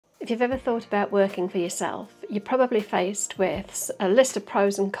If you've ever thought about working for yourself, you're probably faced with a list of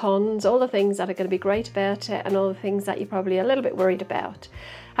pros and cons, all the things that are going to be great about it and all the things that you're probably a little bit worried about.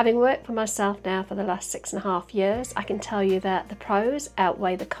 Having worked for myself now for the last 6.5 years, I can tell you that the pros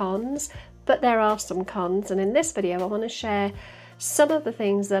outweigh the cons, but there are some cons, and in this video I want to share some of the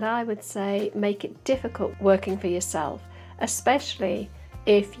things that I would say make it difficult working for yourself, especially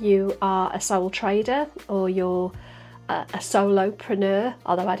if you are a sole trader or you're a solopreneur,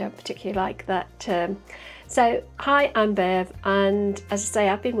 although I don't particularly like that term. So hi, I'm Bev, and as I say,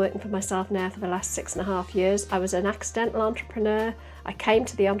 I've been working for myself now for the last 6.5 years. I was an accidental entrepreneur. I came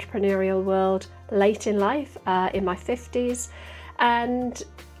to the entrepreneurial world late in life, in my 50s, and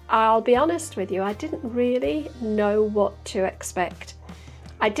I'll be honest with you, I didn't really know what to expect.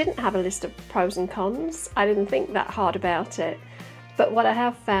 I didn't have a list of pros and cons. I didn't think that hard about it, but what I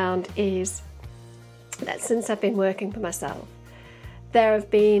have found is that since I've been working for myself, there have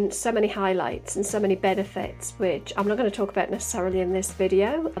been so many highlights and so many benefits, which I'm not going to talk about necessarily in this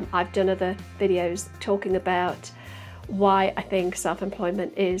video. I've done other videos talking about why I think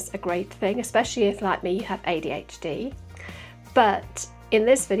self-employment is a great thing, especially if, like me, you have ADHD. But in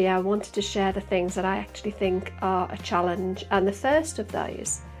this video, I wanted to share the things that I actually think are a challenge. And the first of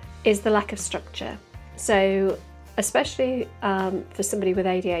those is the lack of structure. So especially for somebody with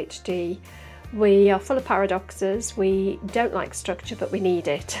ADHD, we are full of paradoxes. We don't like structure, but we need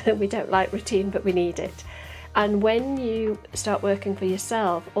it. We don't like routine, but we need it. And when you start working for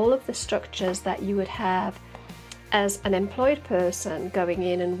yourself, all of the structures that you would have as an employed person going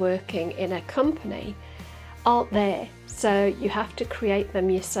in and working in a company aren't there. So you have to create them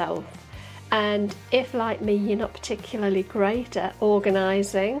yourself. And if, like me, you're not particularly great at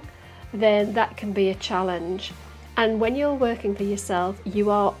organising, then that can be a challenge. And when you're working for yourself, you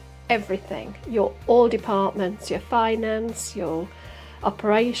are everything. You're all departments, your finance, your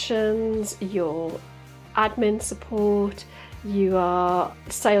operations, your admin support, you are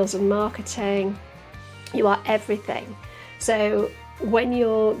sales and marketing, you are everything. So when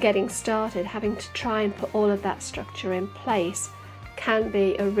you're getting started, having to try and put all of that structure in place can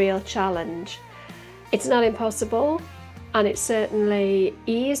be a real challenge. It's not impossible, and it's certainly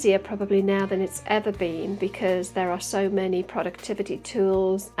easier probably now than it's ever been, because there are so many productivity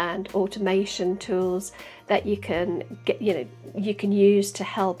tools and automation tools that you can get, you can use to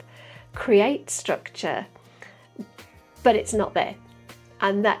help create structure, but it's not there.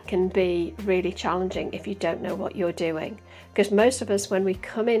 And that can be really challenging if you don't know what you're doing. Because most of us, when we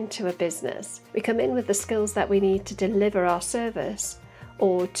come into a business, we come in with the skills that we need to deliver our service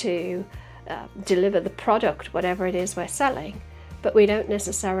or to deliver the product, whatever it is we're selling, but we don't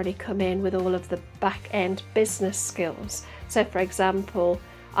necessarily come in with all of the back-end business skills. So for example,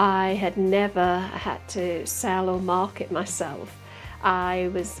 I had never had to sell or market myself. I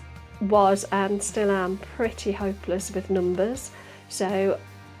was and still am pretty hopeless with numbers, so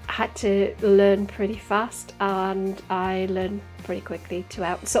I had to learn pretty fast, and I learned pretty quickly to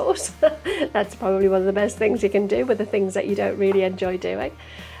outsource. That's probably one of the best things you can do with the things that you don't really enjoy doing.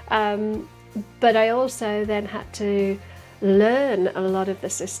 But I also then had to learn a lot of the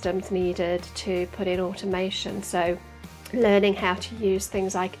systems needed to put in automation. So learning how to use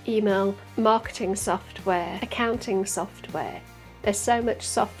things like email marketing software, accounting software. There's so much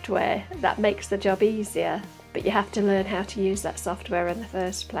software that makes the job easier, but you have to learn how to use that software in the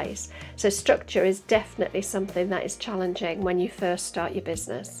first place. So structure is definitely something that is challenging when you first start your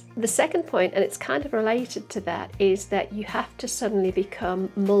business. The second point, and it's kind of related to that, is that you have to suddenly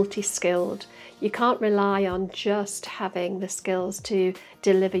become multi-skilled. You can't rely on just having the skills to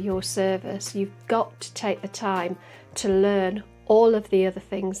deliver your service. You've got to take the time to learn all of the other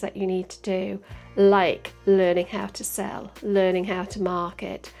things that you need to do, like learning how to sell, learning how to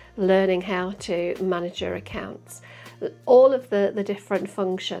market, learning how to manage your accounts, all of the different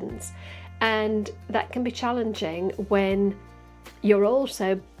functions. And that can be challenging when you're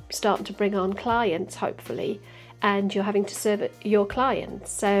also starting to bring on clients, hopefully, and you're having to serve your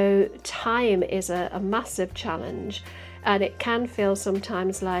clients. So time is a massive challenge, and it can feel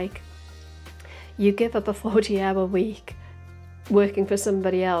sometimes like you give up a 40-hour week working for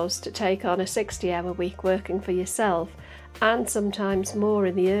somebody else to take on a 60-hour week working for yourself, and sometimes more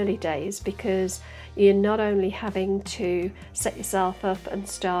in the early days, because you're not only having to set yourself up and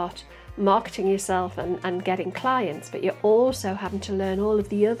start marketing yourself and getting clients, but you're also having to learn all of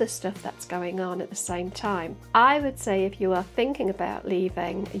the other stuff that's going on at the same time. I would say if you are thinking about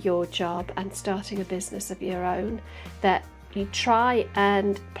leaving your job and starting a business of your own, that you try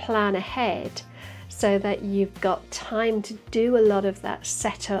and plan ahead so that you've got time to do a lot of that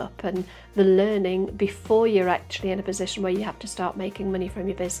setup and the learning before you're actually in a position where you have to start making money from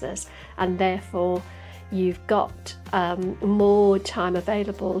your business, and therefore you've got more time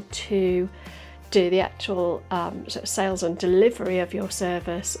available to do the actual sort of sales and delivery of your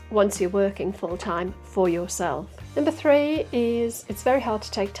service once you're working full-time for yourself. Number 3 is it's very hard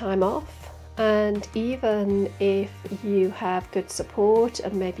to take time off, and even if you have good support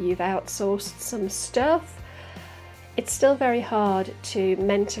and maybe you've outsourced some stuff, it's still very hard to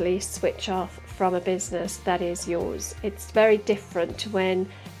mentally switch off from a business that is yours. It's very different to when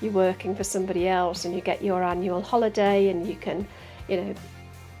you're working for somebody else and you get your annual holiday and you can,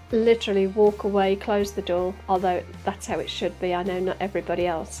 literally walk away, close the door, although that's how it should be. I know not everybody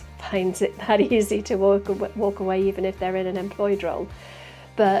else finds it that easy to walk away even if they're in an employed role,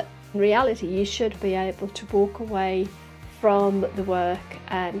 but in reality you should be able to walk away from the work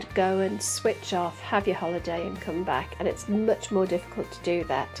and go and switch off, have your holiday and come back, and it's much more difficult to do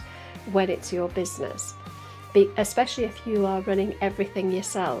that when it's your business, especially if you are running everything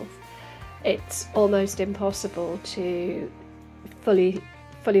yourself. It's almost impossible to fully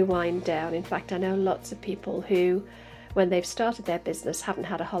wind down. In fact, I know lots of people who, when they've started their business, haven't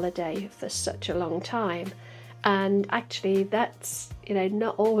had a holiday for such a long time. And actually that's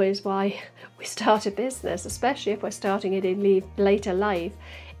not always why we start a business, especially if we're starting it in later life.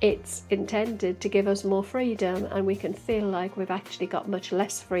 It's intended to give us more freedom, and we can feel like we've actually got much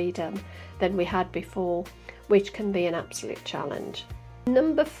less freedom than we had before, which can be an absolute challenge.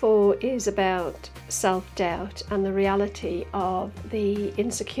 Number 4 is about self-doubt and the reality of the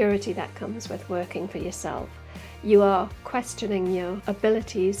insecurity that comes with working for yourself. You are questioning your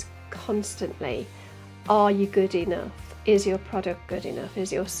abilities constantly. Are you good enough? Is your product good enough?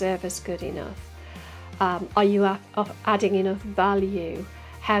 Is your service good enough? Are you adding enough value?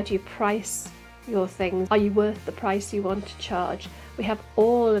 How do you price your things? Are you worth the price you want to charge? We have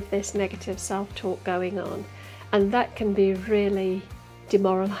all of this negative self-talk going on, and that can be really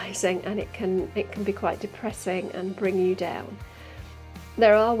demoralizing, and it can be quite depressing and bring you down.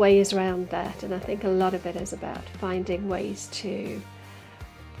 There are ways around that, and I think a lot of it is about finding ways to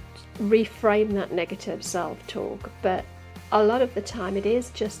reframe that negative self-talk, but a lot of the time it is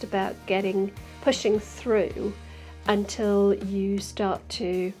just about pushing through until you start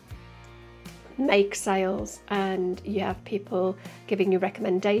to make sales and you have people giving you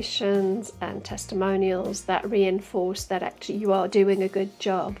recommendations and testimonials that reinforce that actually you are doing a good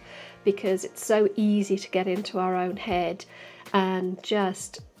job, because it's so easy to get into our own head and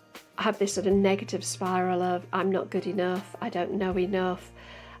just have this sort of negative spiral of I'm not good enough, I don't know enough,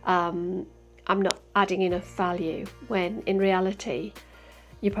 I'm not adding enough value, when in reality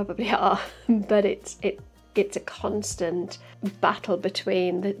you probably are. But it's a constant battle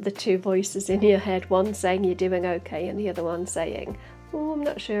between the two voices in your head, one saying you're doing okay and the other one saying, oh, I'm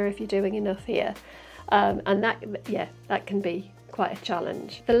not sure if you're doing enough here. And that can be quite a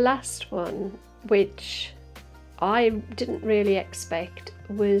challenge. The last one, which I didn't really expect,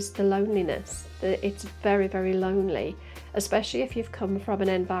 was the loneliness. It's very, very lonely, especially if you've come from an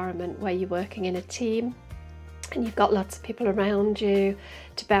environment where you're working in a team and you've got lots of people around you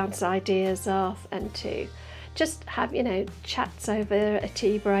to bounce ideas off and to just have, chats over a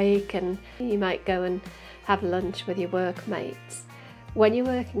tea break, and you might go and have lunch with your workmates. When you're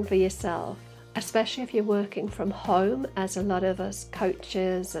working for yourself, especially if you're working from home, as a lot of us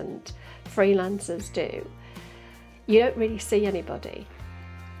coaches and freelancers do, you don't really see anybody.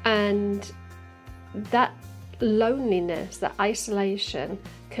 And that loneliness, that isolation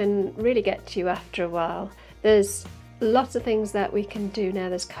can really get to you after a while. There's lots of things that we can do now.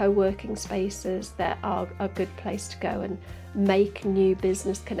 There's co-working spaces that are a good place to go and make new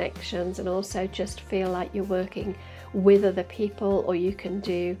business connections, and also just feel like you're working with other people. Or you can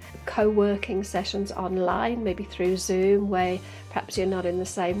do co-working sessions online, maybe through Zoom, where perhaps you're not in the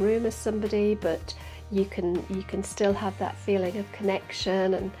same room as somebody, but you can still have that feeling of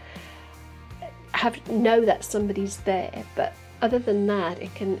connection and know that somebody's there. But other than that,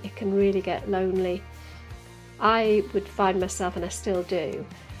 it can really get lonely. I would find myself, and I still do,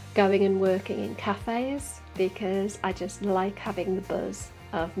 going and working in cafes, because I just like having the buzz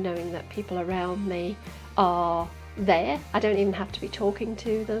of knowing that people around me are there. I don't even have to be talking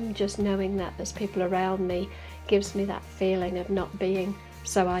to them, just knowing that there's people around me gives me that feeling of not being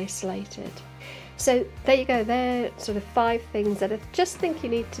so isolated. So there you go, they're sort of 5 things that I just think you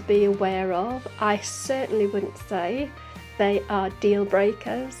need to be aware of. I certainly wouldn't say they are deal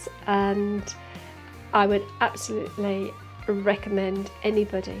breakers, and I would absolutely recommend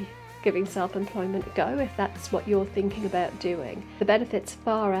anybody giving self-employment a go if that's what you're thinking about doing. The benefits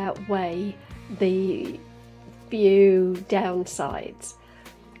far outweigh the few downsides.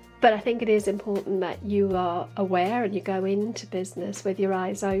 But I think it is important that you are aware and you go into business with your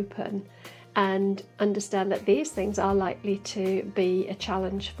eyes open and understand that these things are likely to be a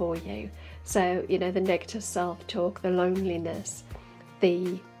challenge for you. So, you know, the negative self-talk, the loneliness,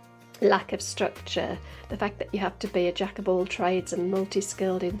 the lack of structure, the fact that you have to be a jack of all trades and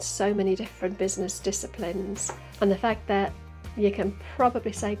multi-skilled in so many different business disciplines, and the fact that you can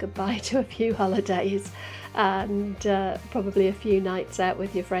probably say goodbye to a few holidays and probably a few nights out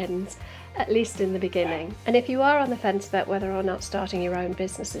with your friends, at least in the beginning. And if you are on the fence about whether or not starting your own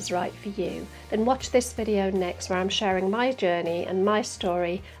business is right for you, then watch this video next, where I'm sharing my journey and my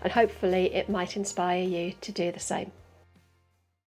story, and hopefully it might inspire you to do the same.